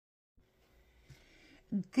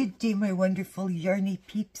Good day, my wonderful yarny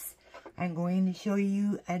peeps. I'm going to show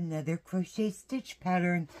you another crochet stitch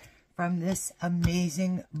pattern from this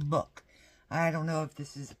amazing book. I don't know if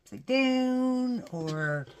this is upside down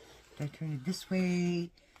or if I turn it this way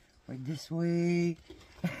or this way.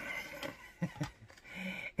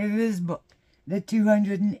 In this book, the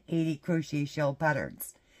 280 Crochet Shell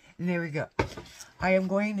Patterns. There we go. I am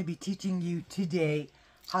going to be teaching you today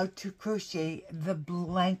how to crochet the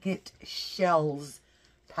blanket shells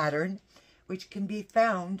pattern, which can be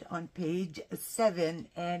found on page 7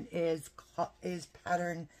 and is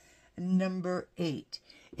pattern number 8.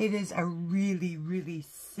 It is a really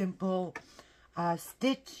simple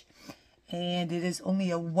stitch, and it is only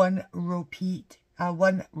a one row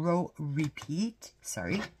repeat,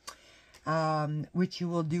 sorry, which you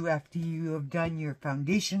will do after you have done your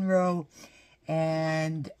foundation row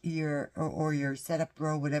and your or your setup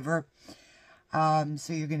row, whatever.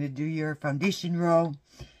 So you're going to do your foundation row.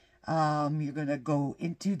 You're going to go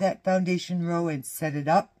into that foundation row and set it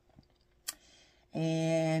up.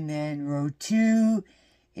 And then row 2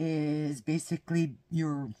 is basically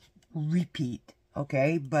your repeat,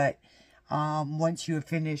 okay? But once you have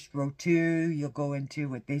finished row 2, you'll go into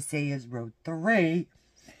what they say is row 3,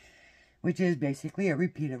 which is basically a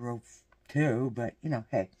repeat of row 2, but, you know,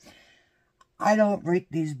 hey, I don't write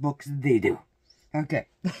these books, they do. Okay.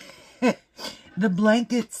 The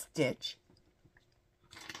blanket stitch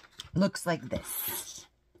looks like this.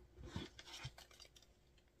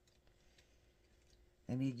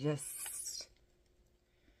 Let me just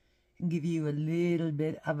give you a little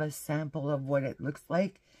bit of a sample of what it looks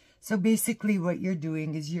like. So basically what you're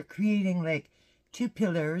doing is you're creating like 2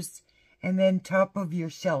 pillars, and then top of your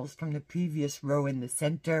shells from the previous row in the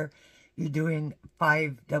center, you're doing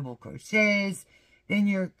 5 double crochets. Then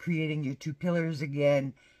you're creating your 2 pillars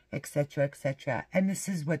again, etc., etc. And this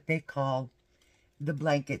is what they call the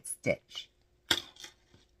blanket stitch.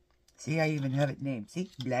 See, I even have it named.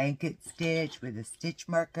 See, blanket stitch with a stitch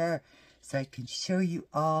marker, so I can show you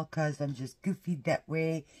all, because I'm just goofy that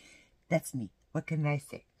way. That's me. What can I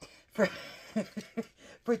say?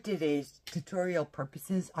 For today's tutorial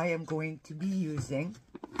purposes, I am going to be using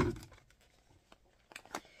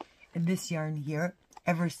this yarn here,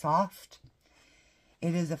 Eversoft.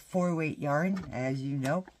 It is a 4-weight yarn, as you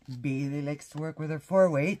know. Bailey likes to work with her 4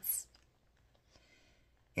 weights.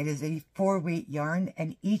 It is a 4-weight yarn,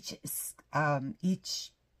 and each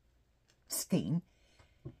skein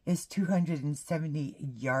is 270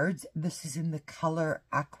 yards. This is in the color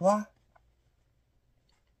Aqua.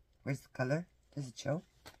 Where's the color? Does it show?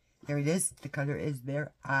 There it is. The color is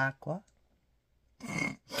there, Aqua.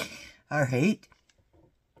 All right.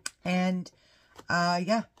 And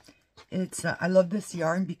yeah, it's I love this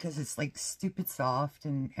yarn because it's like stupid soft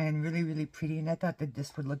and really pretty, and I thought that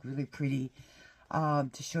this would look really pretty to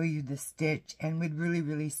show you the stitch, and would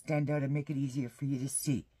really stand out and make it easier for you to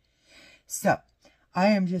see. So I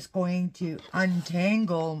am just going to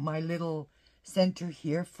untangle my little center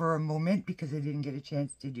here for a moment, because I didn't get a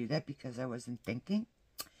chance to do that because I wasn't thinking.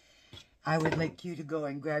 I would like you to go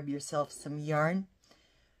and grab yourself some yarn,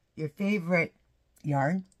 your favorite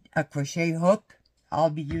yarn, a crochet hook. I'll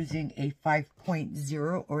be using a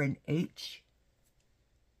 5.0 or an H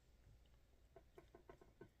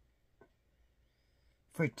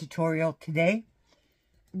for tutorial today.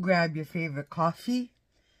 Grab your favorite coffee.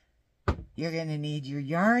 You're going to need your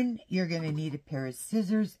yarn. You're going to need a pair of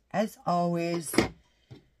scissors, as always.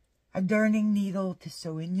 A darning needle to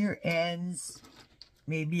sew in your ends.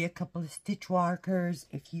 Maybe a couple of stitch markers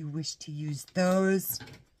if you wish to use those.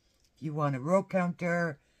 If you want a row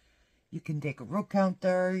counter, you can take a row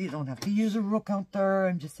counter. You don't have to use a row counter.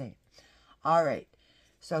 I'm just saying. All right.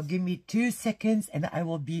 So give me 2 seconds and I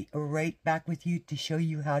will be right back with you to show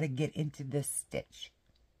you how to get into this stitch.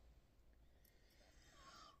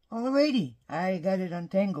 Alrighty. I got it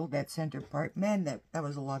untangled, that center part. Man, that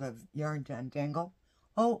was a lot of yarn to untangle.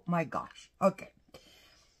 Oh my gosh. Okay.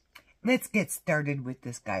 Let's get started with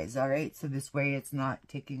this, guys. All right. So this way it's not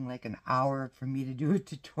taking like an hour for me to do a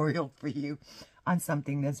tutorial for you on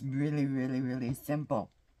something that's really simple.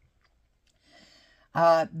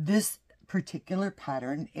 This particular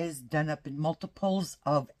pattern is done up in multiples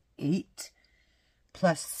of 8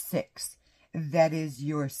 plus 6. That is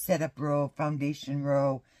your setup row, foundation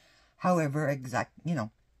row, however exact, you know,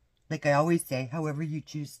 like I always say, however you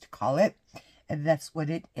choose to call it, and that's what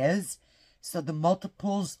it is. So the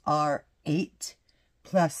multiples are 8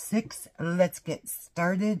 plus 6. Let's get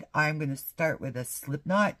started. I'm going to start with a slip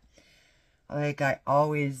knot, like I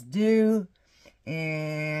always do.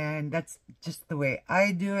 And that's just the way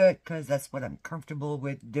I do it, because that's what I'm comfortable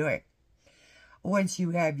with doing. once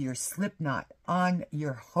you have your slip knot on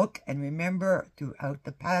your hook. And remember, throughout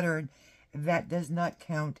the pattern, that does not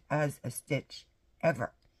count as a stitch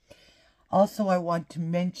ever. Also, I want to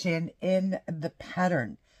mention in the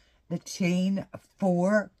pattern, the chain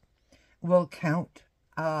 4 will count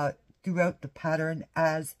throughout the pattern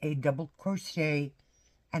as a double crochet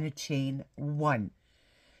and a chain 1.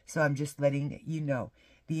 So I'm just letting you know.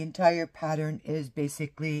 The entire pattern is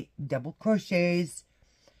basically double crochets,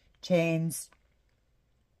 chains,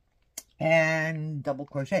 and double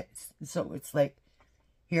crochets. So it's like,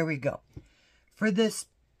 here we go. For this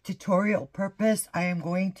tutorial purpose, I am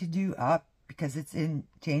going to do up, because it's in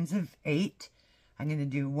chains of 8, I'm going to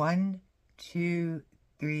do 1, 2,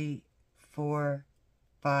 3, 4,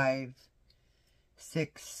 5,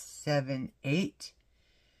 6, 7, 8.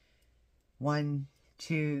 1,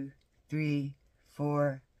 2, 3,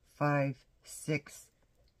 4, 5, 6,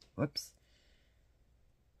 whoops,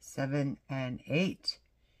 7 and 8.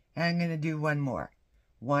 And I'm going to do one more.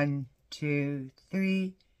 1, 2,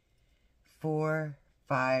 3, 4,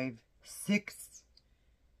 5, 6,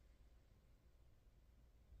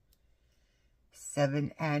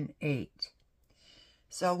 7 and 8.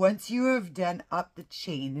 So once you have done up the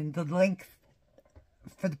chain and the length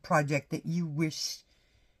for the project that you wish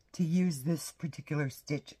to use this particular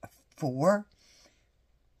stitch for,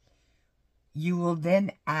 you will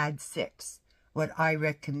then add 6. What I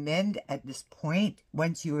recommend at this point,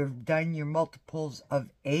 once you have done your multiples of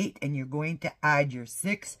 8 and you're going to add your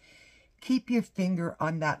 6, keep your finger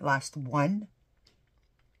on that last one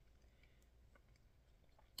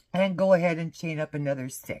and go ahead and chain up another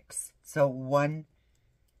 6. So 1,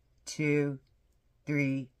 2,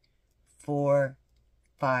 3, 4,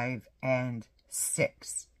 5, and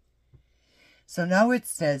 6. So now it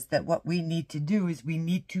says that what we need to do is we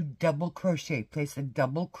need to double crochet, place a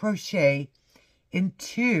double crochet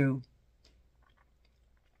into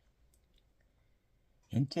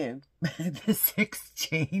the 6th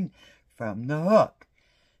chain from the hook.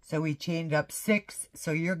 So we chained up 6,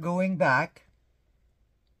 so you're going back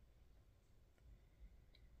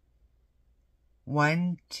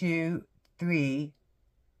 1, 2, 3,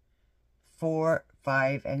 4,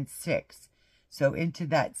 5, and 6. So into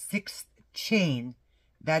that 6th chain,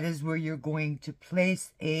 that is where you're going to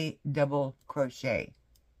place a double crochet.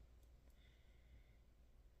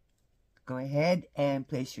 Go ahead and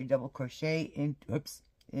place your double crochet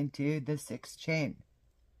into the 6th chain.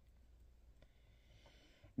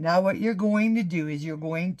 Now what you're going to do is you're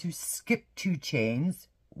going to skip 2 chains,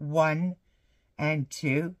 1 and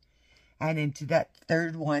 2, and into that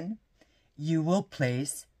 3rd one you will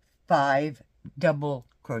place 5 double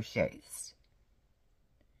crochets.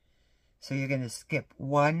 So you're going to skip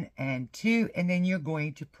 1 and 2, and then you're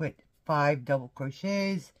going to put 5 double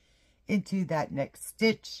crochets into that next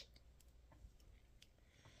stitch.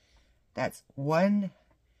 That's 1.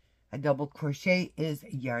 A double crochet is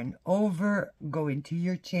yarn over, go into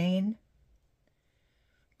your chain,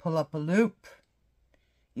 pull up a loop,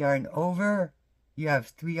 yarn over. You have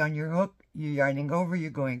 3 on your hook, you're yarning over,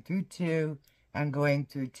 you're going through 2 and going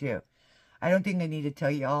through 2. I don't think I need to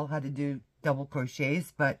tell you all how to do double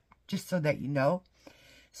crochets, but just so that you know.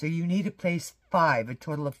 So you need to place 5, a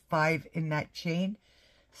total of 5 in that chain.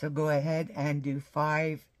 So go ahead and do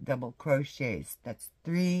 5 double crochets. That's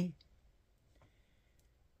 3.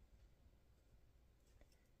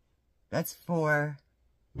 That's 4.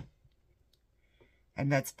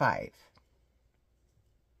 And that's 5.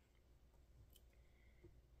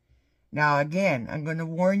 Now again, I'm going to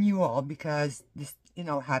warn you all because this,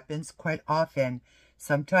 happens quite often.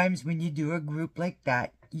 Sometimes when you do a group like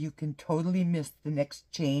that, you can totally miss the next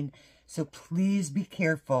chain. So please be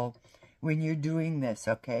careful when you're doing this,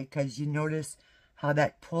 okay? Because you notice how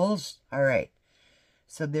that pulls. All right.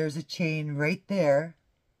 So there's a chain right there.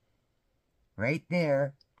 Right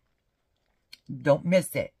there. Don't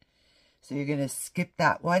miss it. So you're going to skip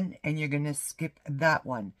that one and you're going to skip that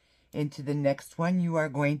one. Into the next one, you are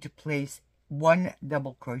going to place 1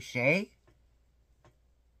 double crochet,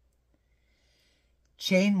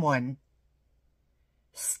 chain 1,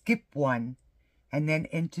 skip 1, and then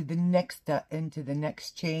into the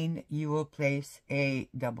next chain, you will place a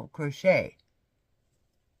double crochet.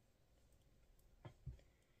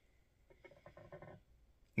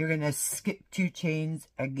 You're going to skip 2 chains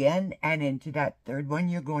again, and into that 3rd one,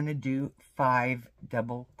 you're going to do 5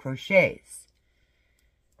 double crochets.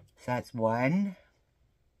 So that's 1,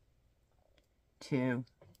 2,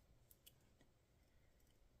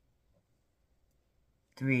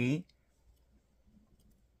 3,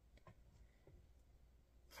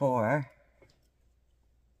 4,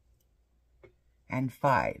 and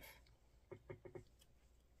 5.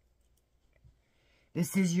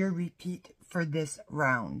 This is your repeat for this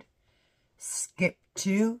round. Skip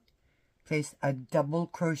 2, place a double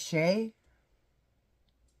crochet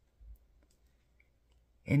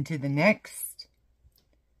into the next,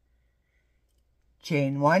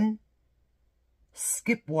 chain 1,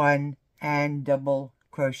 skip 1, and double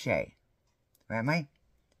crochet. Where am I?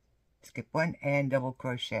 Skip 1 and double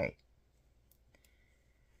crochet.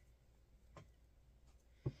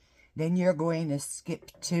 Then you're going to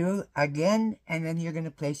skip 2 again, and then you're going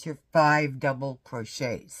to place your 5 double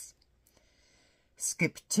crochets.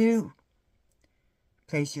 Skip 2,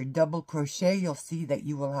 place your double crochet. You'll see that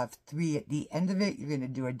you will have 3 at the end of it. You're going to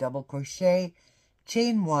do a double crochet,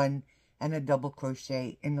 chain 1, and a double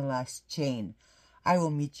crochet in the last chain. I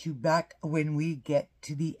will meet you back when we get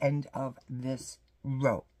to the end of this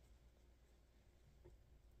row.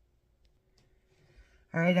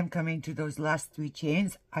 Alright, I'm coming to those last 3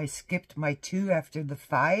 chains. I skipped my 2 after the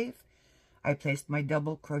 5. I placed my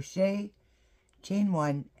double crochet, chain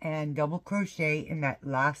 1, and double crochet in that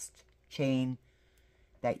last chain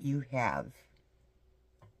that you have.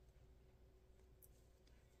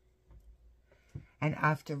 And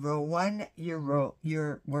after row 1,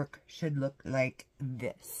 your work should look like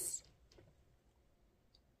this.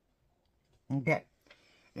 Okay,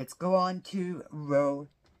 let's go on to row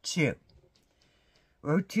 2.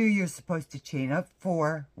 Row 2, you're supposed to chain up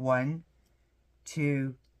 4. 1,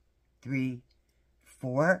 2, 3,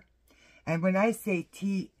 4. And when I say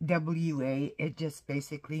TWA, it just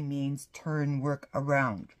basically means turn work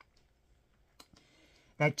around.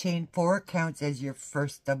 That chain 4 counts as your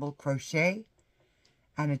first double crochet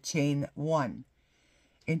and a chain 1.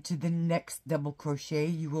 Into the next double crochet,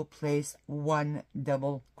 you will place 1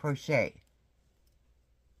 double crochet.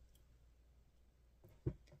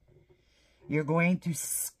 You're going to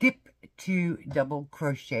skip 2 double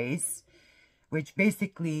crochets, which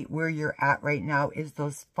basically where you're at right now is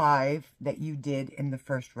those 5 that you did in the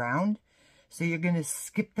first round. So you're going to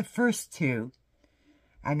skip the first 2,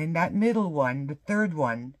 and in that middle one, the third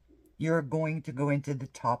one, you're going to go into the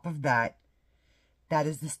top of that. That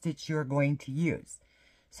is the stitch you're going to use.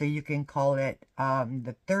 So you can call it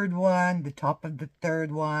the third one, the top of the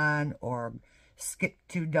third one, or skip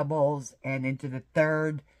 2 doubles and into the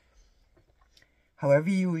third.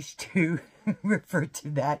 However you wish to refer to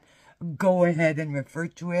that, go ahead and refer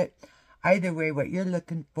to it. Either way, what you're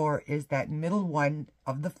looking for is that middle one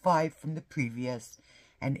of the 5 from the previous,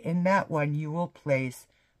 and in that one you will place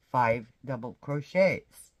 5 double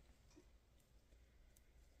crochets.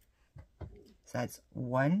 So that's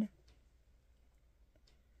 1,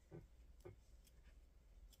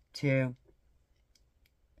 2,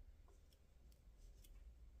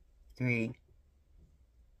 3,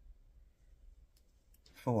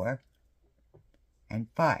 4, and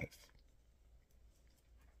 5.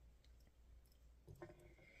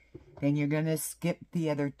 Then you're going to skip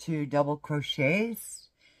the other 2 double crochets,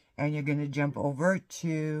 and you're going to jump over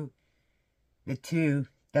to the 2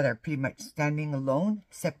 that are pretty much standing alone,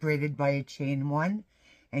 separated by a chain 1,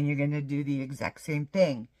 and you're going to do the exact same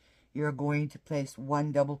thing. You're going to place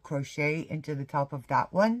 1 double crochet into the top of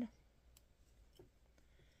that one,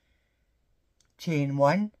 chain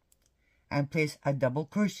 1, and place a double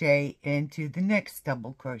crochet into the next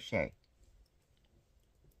double crochet.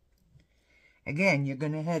 Again, you're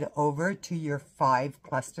going to head over to your 5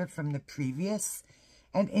 cluster from the previous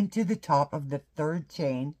and into the top of the third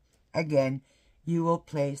chain. Again, you will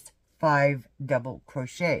place 5 double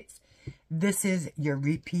crochets. This is your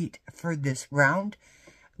repeat for this round.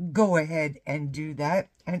 Go ahead and do that,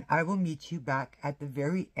 and I will meet you back at the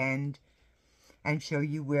very end and show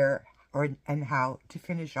you where and how to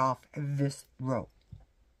finish off this row.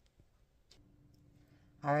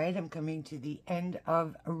 Alright, I'm coming to the end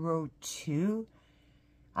of row 2.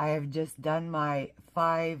 I have just done my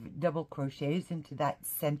 5 double crochets into that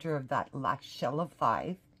center of that last shell of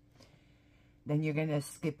 5. Then you're going to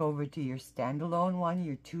skip over to your standalone one,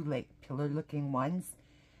 your 2 like pillar looking ones,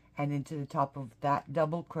 and into the top of that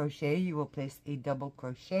double crochet you will place a double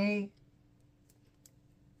crochet,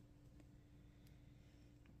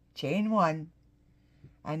 chain 1,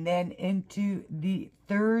 and then into the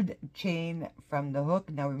third chain from the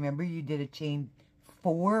hook. Now remember, you did a chain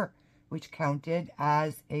 4, which counted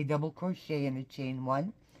as a double crochet and a chain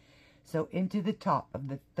 1. So into the top of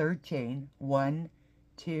the third chain, 1,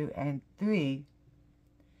 2, and 3,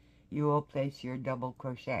 you will place your double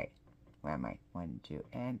crochet. Where am I? 1, 2,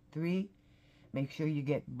 and 3. Make sure you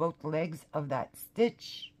get both legs of that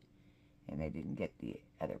stitch. And I didn't get the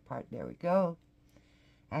other part. There we go.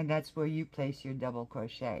 And that's where you place your double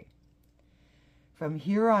crochet. From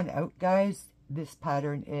here on out, guys, this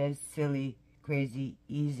pattern is silly, crazy,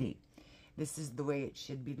 easy. This is the way it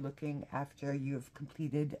should be looking after you've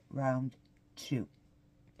completed round 2.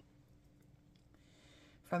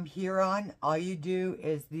 From here on, all you do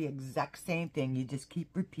is the exact same thing. You just keep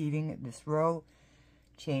repeating this row.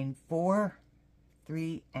 Chain 4,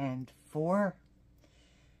 3, and 4.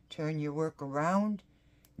 Turn your work around.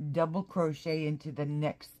 Double crochet into the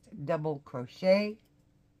next double crochet.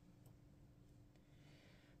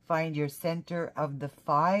 Find your center of the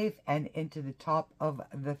 5 and into the top of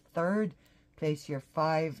the 3rd. Place your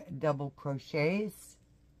 5 double crochets.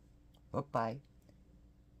 Whoop-bye.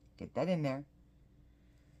 Get that in there.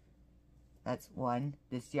 That's 1.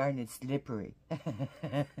 This yarn is slippery.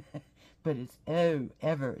 But it's oh,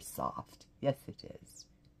 ever soft. Yes, it is.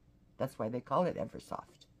 That's why they call it ever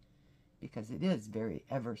soft. Because it is very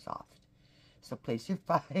ever soft. So place your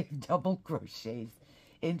 5 double crochets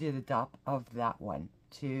into the top of that one.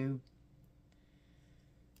 2,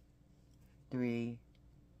 3,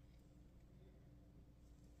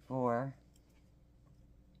 4,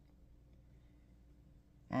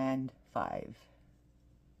 and 5.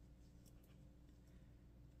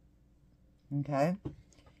 Okay,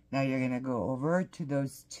 now you're going to go over to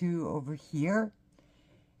those 2 over here,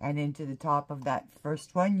 and into the top of that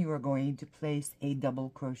first one you are going to place a double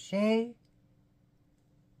crochet,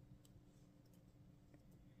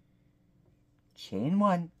 chain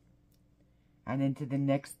 1, and into the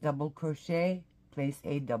next double crochet place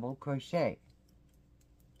a double crochet.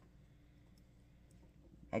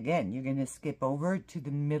 Again, you're going to skip over to the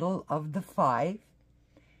middle of the 5,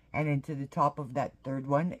 and into the top of that 3rd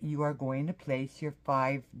one you are going to place your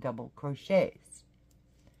 5 double crochets.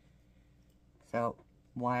 So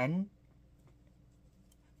 1,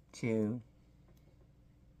 2,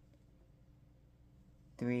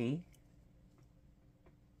 3,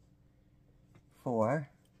 4,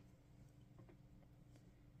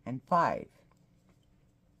 and 5.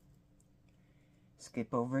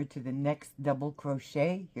 Skip over to the next double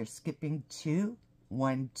crochet. You're skipping 2,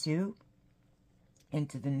 1, 2,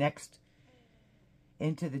 into the next,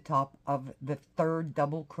 into the top of the 3rd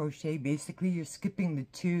double crochet. Basically, you're skipping the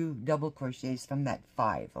 2 double crochets from that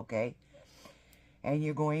 5, okay? And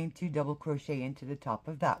you're going to double crochet into the top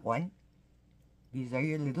of that one. These are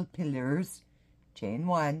your little pillars. Chain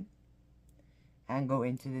 1, and go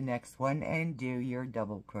into the next one and do your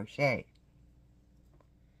double crochet.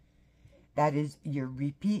 That is your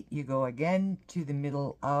repeat. You go again to the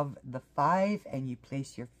middle of the 5 and you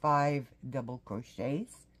place your 5 double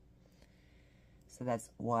crochets. So that's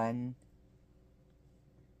 1,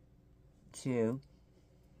 2,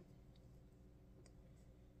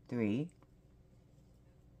 3,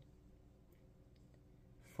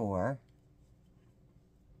 4,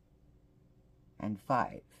 and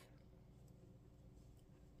 5.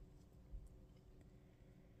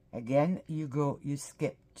 Again, you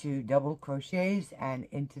skip 2 double crochets, and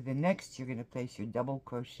into the next you're going to place your double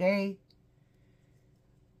crochet,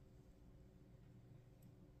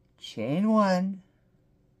 chain 1,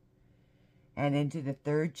 and into the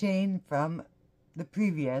 3rd chain from the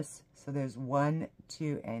previous. So there's 1,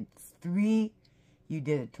 2, and 3. You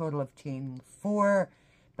did a total of chain 4,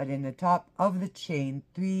 but in the top of the chain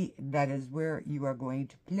 3, that is where you are going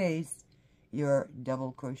to place your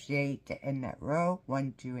double crochet to end that row.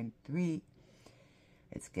 1, 2, and 3.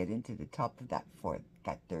 Let's get into the top of that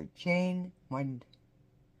 3rd chain. 1,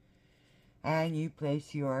 and you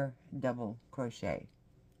place your double crochet.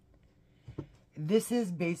 This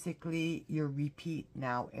is basically your repeat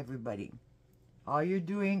now, everybody. All you're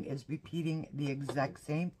doing is repeating the exact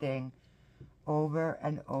same thing over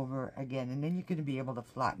and over again, and then you're going to be able to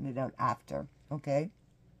flatten it out after, okay?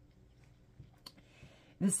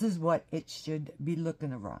 This is what it should be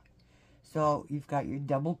looking around. So you've got your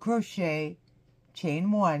double crochet,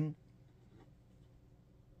 chain 1,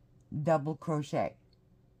 double crochet.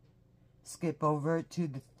 Skip over to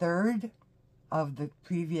the 3rd of the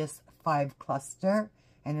previous 5 cluster,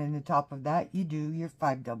 and in the top of that you do your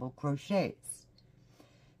 5 double crochets.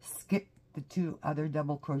 Skip the 2 other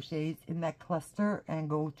double crochets in that cluster and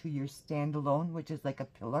go to your standalone, which is like a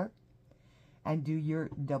pillar, and do your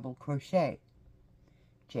double crochet.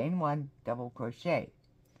 Chain 1, double crochet.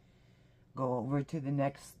 Go over to the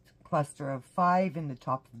next cluster of 5 in the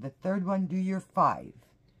top of the 3rd one, do your 5.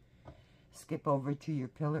 Skip over to your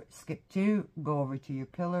pillar, skip 2, go over to your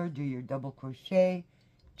pillar, do your double crochet,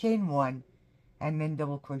 chain 1, and then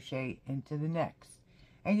double crochet into the next.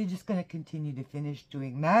 And you're just going to continue to finish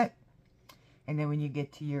doing that. And then when you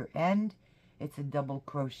get to your end, it's a double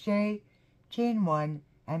crochet, chain 1,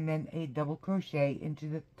 and then a double crochet into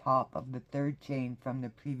the top of the 3rd chain from the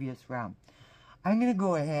previous round. I'm going to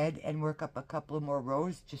go ahead and work up a couple of more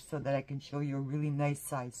rows just so that I can show you a really nice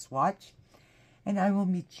size swatch. and I will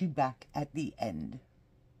meet you back at the end.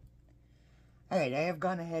 Alright, I have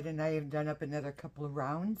gone ahead and I have done up another couple of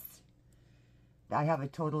rounds. I have a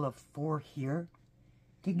total of 4 here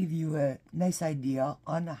to give you a nice idea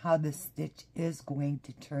on how the stitch is going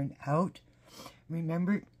to turn out.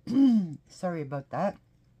 Remember, sorry about that,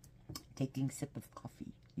 taking a sip of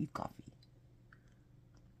coffee, leaf coffee.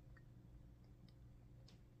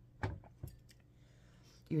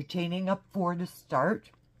 You're chaining up 4 to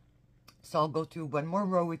start. So I'll go through one more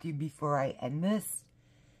row with you before I end this.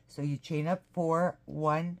 So you chain up 4,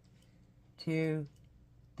 1, 2,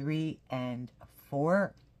 3, and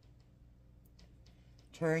 4.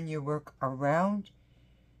 Turn your work around.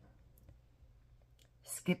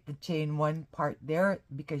 Skip the chain 1 part there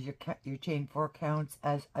because your chain 4 counts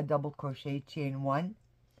as a double crochet chain 1.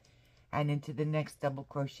 And into the next double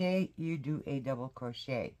crochet, you do a double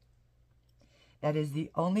crochet. That is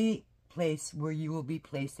the only place where you will be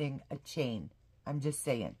placing a chain. I'm just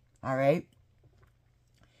saying, all right?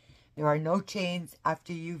 There are no chains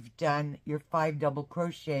after you've done your 5 double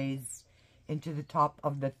crochets into the top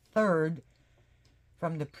of the 3rd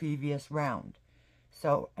from the previous round.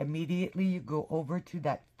 So immediately you go over to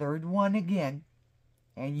that 3rd one again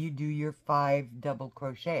and you do your 5 double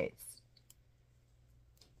crochets.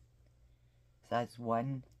 So that's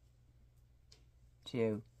 1,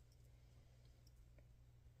 2,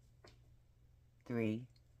 3,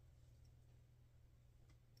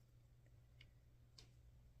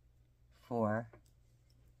 4,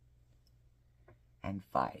 and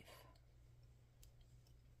 5.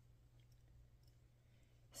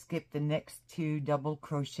 Skip the next 2 double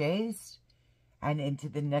crochets and into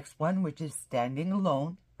the next one, which is standing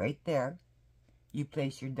alone right there. You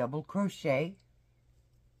place your double crochet,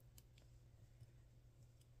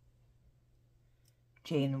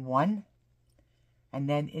 chain 1, and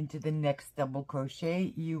then into the next double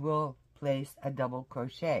crochet you will place a double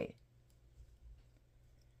crochet.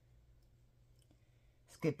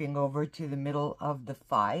 Skipping over to the middle of the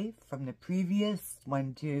 5 from the previous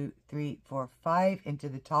 1, 2, 3, 4, 5 into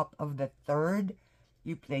the top of the 3rd,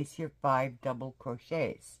 you place your 5 double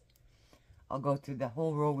crochets. I'll go through the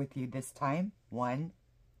whole row with you this time. 1,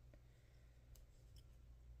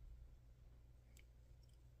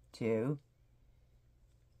 2,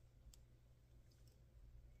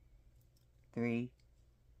 3,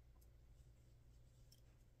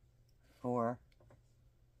 4,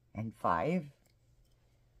 and 5.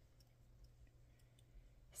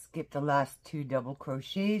 Skip the last 2 double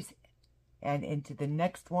crochets and into the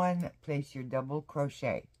next one place your double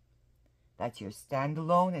crochet. That's your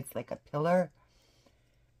standalone. It's like a pillar.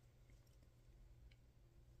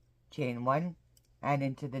 Chain 1 and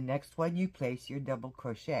into the next one you place your double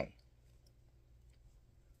crochet.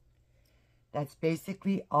 That's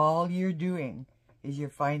basically all you're doing, is you're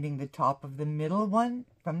finding the top of the middle one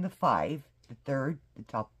from the 5, the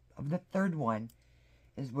top of the 3rd one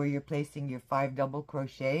is where you're placing your 5 double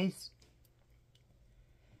crochets,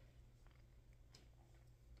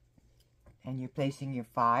 and you're placing your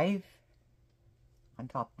 5 on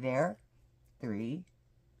top there, 3,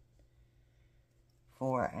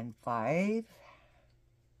 4, and 5.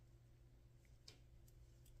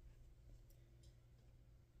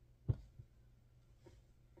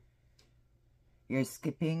 You're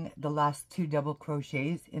skipping the last 2 double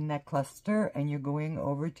crochets in that cluster and you're going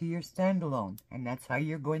over to your standalone, and that's how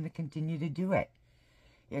you're going to continue to do it.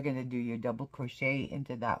 You're going to do your double crochet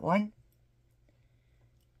into that one,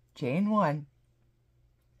 chain 1,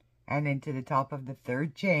 and into the top of the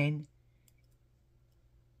 3rd chain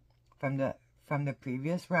from the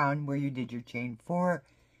previous round where you did your chain 4,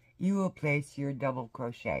 you will place your double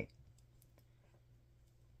crochet.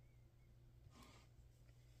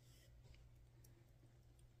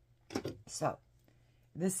 So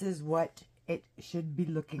this is what it should be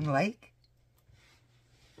looking like.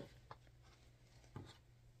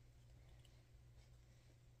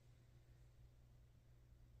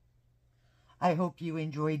 I hope you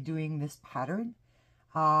enjoyed doing this pattern.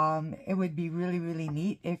 It would be really, really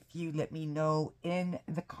neat if you let me know in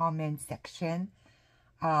the comment section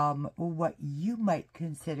what you might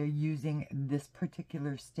consider using this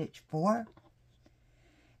particular stitch for.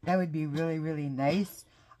 That would be really, really nice.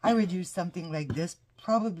 I would use something like this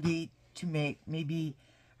probably to make maybe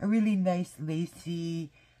a really nice lacy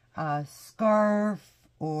scarf,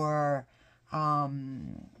 or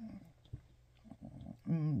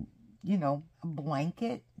you know, a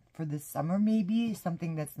blanket for the summer, maybe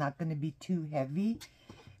something that's not going to be too heavy,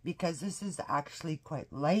 because this is actually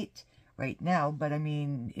quite light right now. But I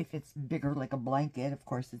mean, if it's bigger like a blanket, of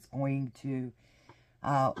course it's going to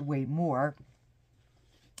weigh more.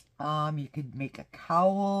 You could make a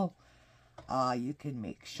cowl. You can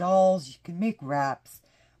make shawls, you can make wraps,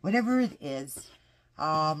 whatever it is.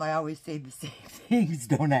 I always say the same things,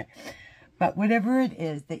 don't I? But whatever it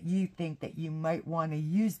is that you think that you might want to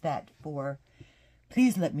use that for,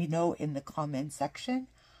 please let me know in the comment section.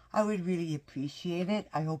 I would really appreciate it.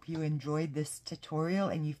 I hope you enjoyed this tutorial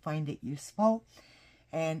and you find it useful.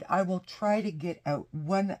 And I will try to get out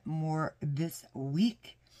one more this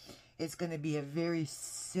week. It's going to be a very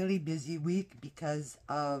silly busy week because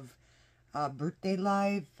of Birthday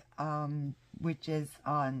Live, which is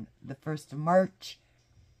on the 1st of March.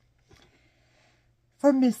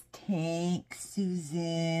 For Miss Tank,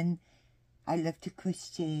 Susan, I love to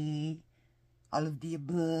crochet, all of the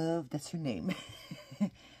above, that's her name.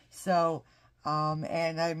 So,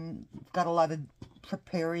 and I've got a lot of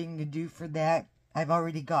preparing to do for that. I've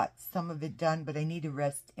already got some of it done, but I need a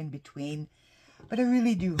rest in between. But I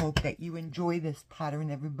really do hope that you enjoy this pattern,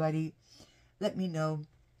 everybody. Let me know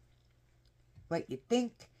what you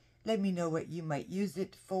think. Let me know what you might use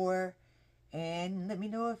it for. And let me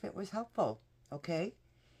know if it was helpful, okay?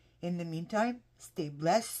 In the meantime, stay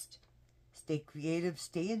blessed, stay creative,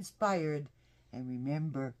 stay inspired, and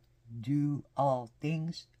remember, do all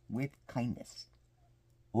things with kindness.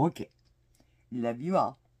 Okay. Love you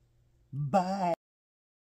all. Bye.